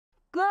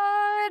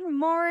Good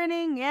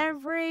morning,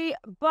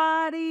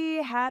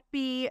 everybody.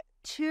 Happy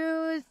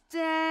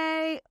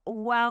Tuesday.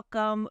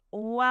 Welcome,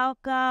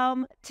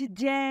 welcome.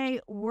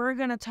 Today, we're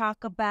going to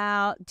talk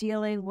about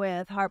dealing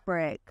with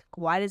heartbreak.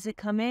 Why does it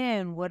come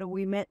in? What are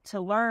we meant to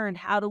learn?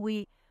 How do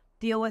we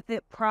deal with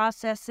it,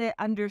 process it,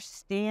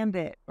 understand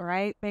it,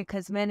 right?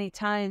 Because many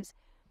times,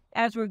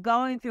 as we're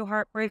going through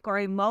heartbreak, our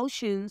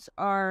emotions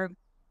are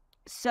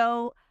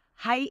so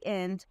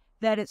heightened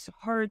that it's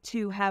hard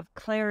to have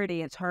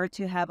clarity. It's hard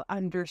to have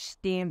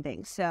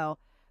understanding. So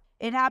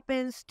it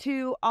happens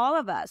to all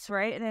of us,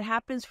 right? And it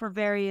happens for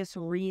various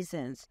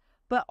reasons.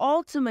 But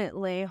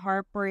ultimately,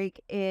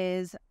 heartbreak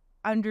is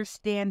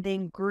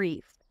understanding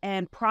grief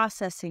and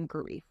processing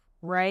grief,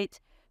 right?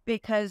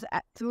 Because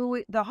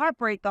through the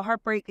heartbreak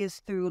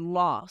is through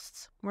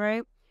loss,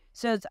 right?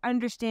 So it's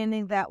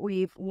understanding that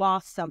we've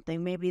lost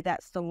something. Maybe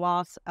that's the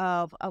loss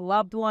of a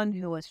loved one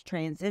who has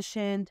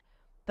transitioned,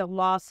 the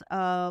loss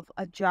of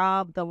a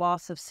job, the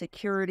loss of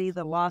security,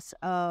 the loss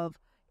of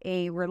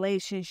a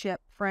relationship,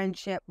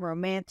 friendship,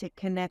 romantic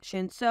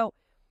connection. So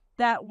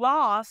that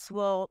loss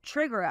will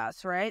trigger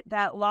us, right?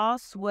 That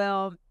loss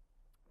will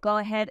go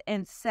ahead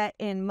and set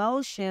in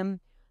motion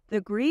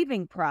the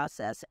grieving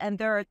process. And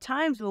there are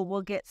times where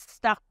we'll get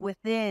stuck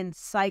within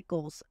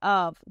cycles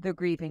of the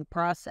grieving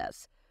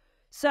process.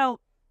 So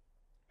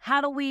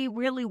how do we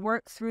really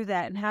work through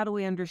that, and how do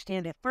we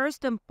understand it?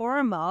 First and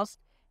foremost,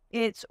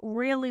 it's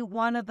really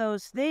one of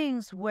those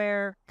things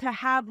where to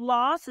have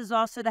loss is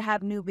also to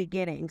have new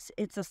beginnings.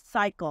 It's a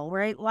cycle,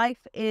 right?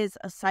 Life is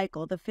a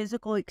cycle. The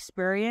physical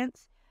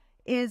experience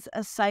is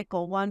a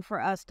cycle, one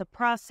for us to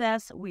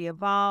process. We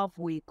evolve,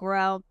 we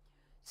grow.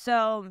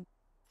 So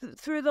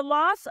through the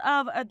loss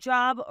of a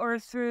job or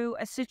through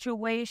a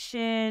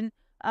situation,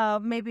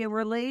 maybe a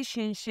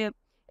relationship,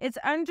 it's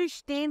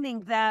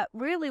understanding that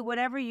really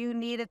whatever you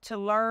needed to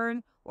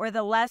learn or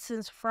the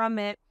lessons from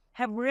it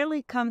have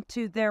really come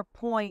to their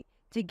point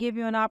to give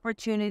you an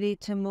opportunity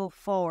to move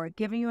forward,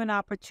 giving you an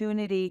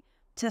opportunity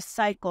to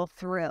cycle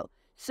through.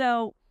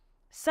 So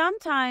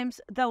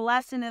sometimes the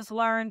lesson is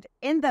learned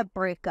in the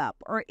breakup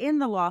or in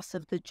the loss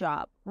of the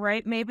job,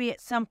 right? Maybe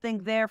it's something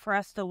there for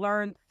us to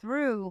learn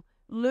through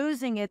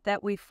losing it,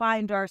 that we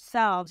find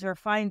ourselves or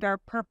find our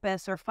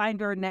purpose or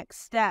find our next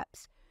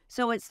steps.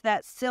 So it's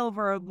that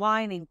silver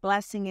lining,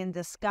 blessing in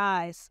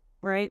disguise,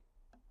 right?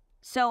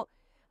 So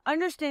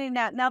understanding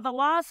that. Now, the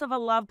loss of a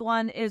loved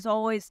one is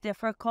always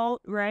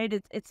difficult, right?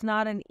 It's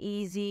not an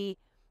easy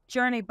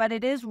journey, but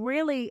it is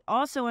really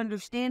also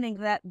understanding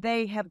that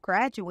they have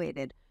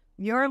graduated.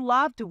 Your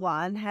loved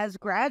one has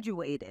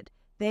graduated.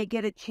 They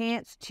get a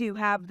chance to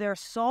have their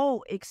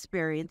soul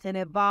experience and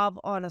evolve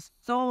on a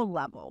soul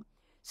level.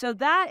 So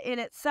that in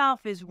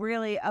itself is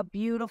really a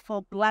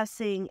beautiful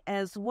blessing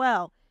as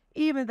well,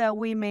 even though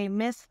we may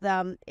miss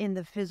them in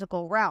the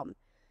physical realm.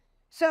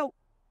 So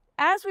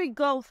as we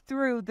go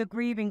through the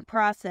grieving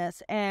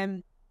process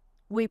and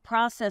we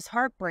process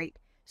heartbreak,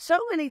 so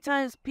many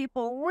times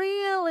people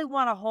really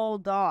want to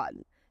hold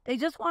on. They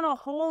just want to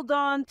hold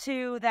on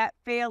to that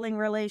failing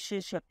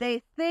relationship.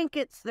 They think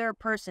it's their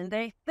person.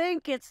 They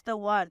think it's the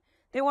one.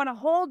 They want to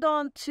hold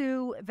on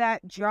to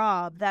that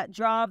job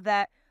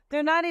that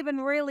they're not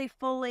even really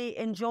fully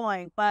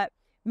enjoying, but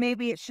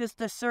maybe it's just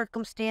the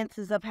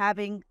circumstances of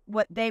having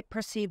what they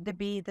perceive to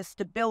be the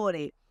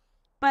stability.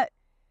 But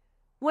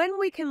when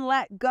we can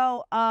let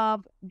go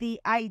of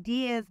the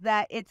ideas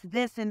that it's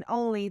this and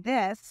only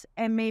this,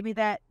 and maybe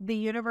that the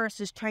universe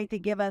is trying to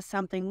give us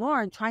something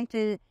more and trying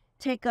to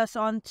take us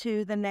on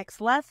to the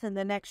next lesson,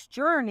 the next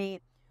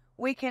journey,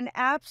 we can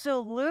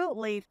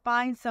absolutely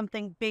find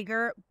something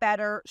bigger,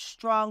 better,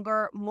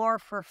 stronger, more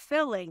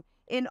fulfilling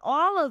in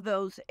all of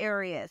those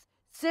areas,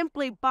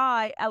 simply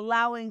by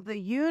allowing the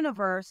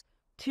universe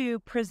to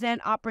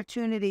present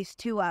opportunities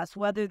to us,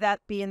 whether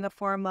that be in the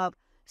form of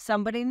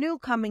somebody new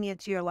coming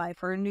into your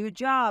life or a new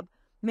job,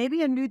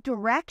 maybe a new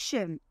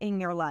direction in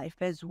your life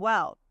as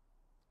well.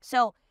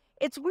 So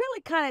it's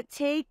really kind of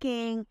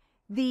taking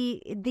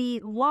the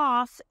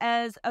loss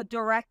as a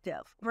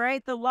directive,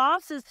 right? The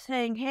loss is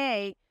saying,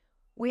 hey,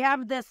 we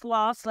have this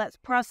loss, let's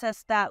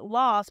process that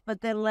loss, but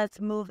then let's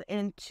move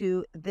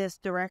into this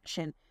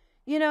direction.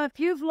 You know, if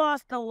you've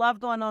lost a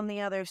loved one on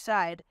the other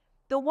side,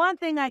 the one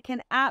thing I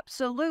can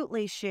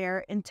absolutely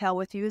share and tell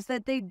with you is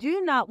that they do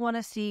not want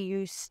to see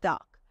you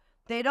stuck.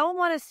 They don't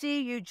want to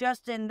see you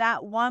just in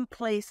that one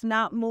place,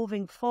 not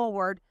moving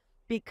forward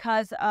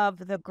because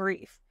of the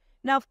grief.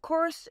 Now, of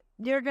course,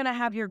 you're going to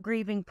have your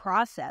grieving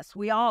process.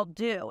 We all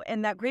do.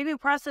 And that grieving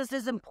process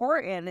is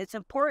important. It's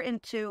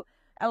important to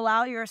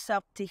allow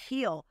yourself to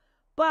heal.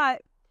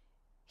 But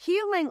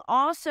healing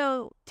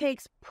also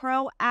takes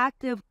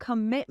proactive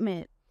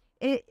commitment.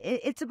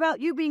 It's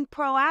about you being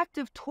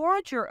proactive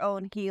towards your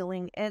own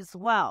healing as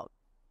well.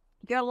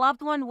 Your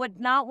loved one would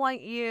not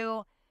want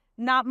you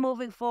not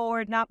moving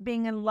forward, not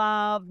being in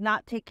love,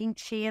 not taking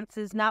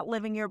chances, not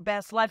living your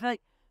best life.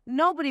 Like,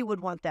 nobody would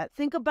want that.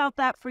 Think about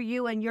that for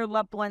you and your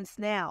loved ones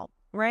now,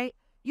 right?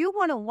 You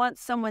want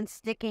someone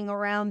sticking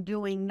around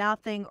doing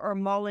nothing or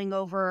mulling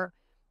over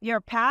you're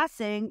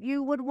passing,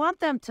 you would want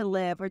them to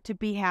live or to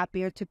be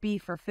happy or to be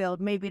fulfilled,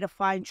 maybe to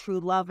find true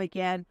love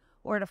again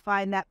or to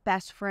find that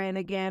best friend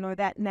again or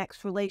that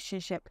next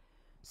relationship.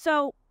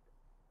 So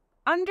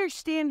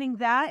understanding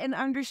that and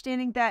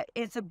understanding that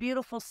it's a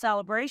beautiful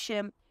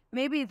celebration,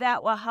 maybe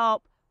that will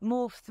help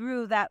move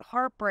through that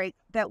heartbreak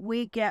that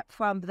we get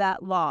from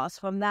that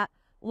loss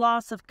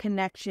of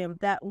connection,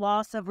 that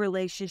loss of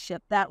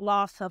relationship, that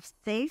loss of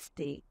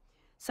safety.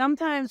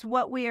 Sometimes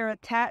what we are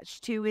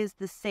attached to is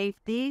the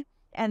safety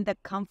and the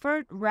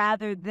comfort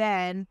rather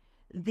than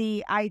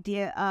the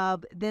idea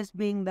of this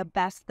being the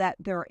best that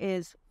there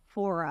is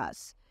for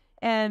us.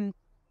 And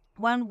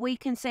when we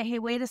can say, hey,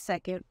 wait a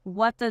second,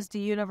 what does the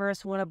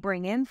universe want to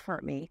bring in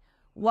for me?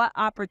 What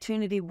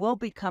opportunity will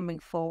be coming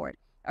forward?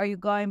 Are you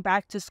going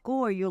back to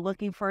school? Are you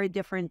looking for a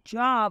different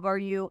job? Are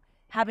you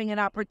having an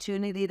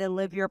opportunity to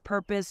live your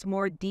purpose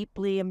more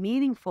deeply and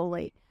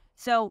meaningfully?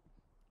 So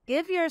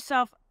give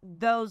yourself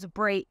those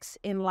breaks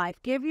in life.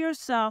 Give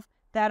yourself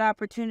that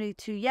opportunity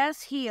to,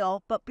 yes,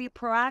 heal, but be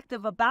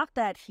proactive about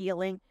that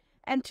healing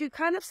and to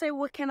kind of say,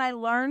 what can I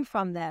learn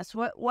from this?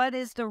 What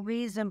is the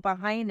reason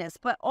behind this?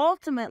 But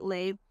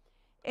ultimately,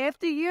 if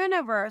the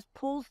universe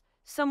pulls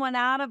someone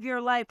out of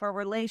your life, a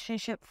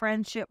relationship,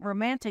 friendship,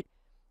 romantic,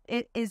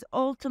 it is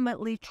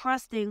ultimately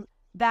trusting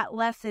that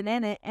lesson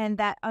in it and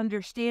that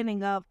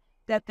understanding of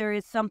that there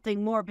is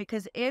something more.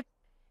 Because if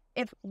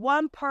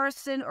one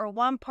person or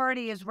one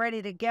party is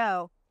ready to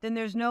go, then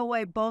there's no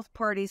way both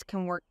parties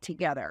can work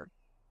together.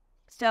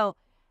 So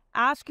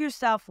ask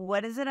yourself,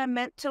 what is it I'm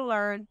meant to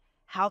learn?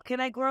 How can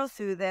I grow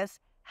through this?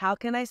 How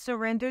can I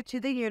surrender to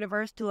the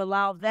universe to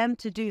allow them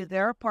to do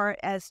their part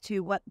as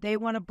to what they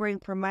want to bring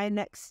for my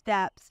next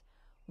steps?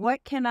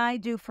 What can I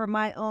do for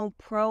my own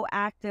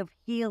proactive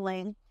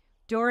healing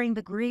during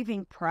the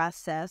grieving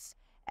process?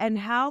 And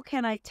how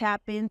can I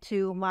tap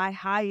into my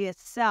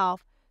highest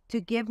self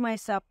to give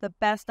myself the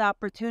best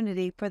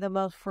opportunity for the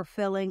most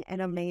fulfilling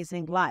and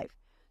amazing life?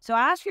 So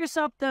ask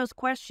yourself those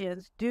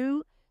questions.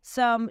 Do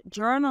some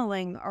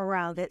journaling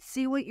around it.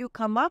 See what you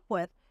come up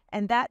with.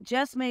 And that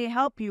just may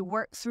help you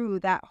work through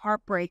that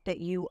heartbreak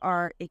that you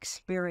are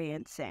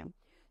experiencing.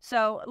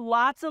 So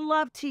lots of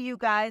love to you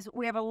guys.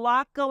 We have a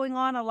lot going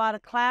on, a lot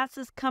of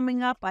classes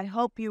coming up. I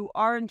hope you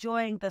are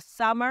enjoying the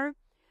summer.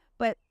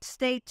 But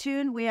stay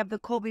tuned. We have the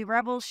Colby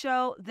Rebel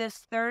Show this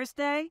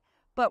Thursday.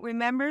 But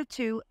remember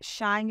to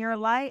shine your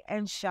light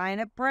and shine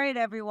it bright,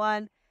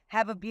 everyone.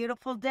 Have a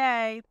beautiful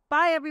day.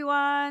 Bye,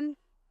 everyone.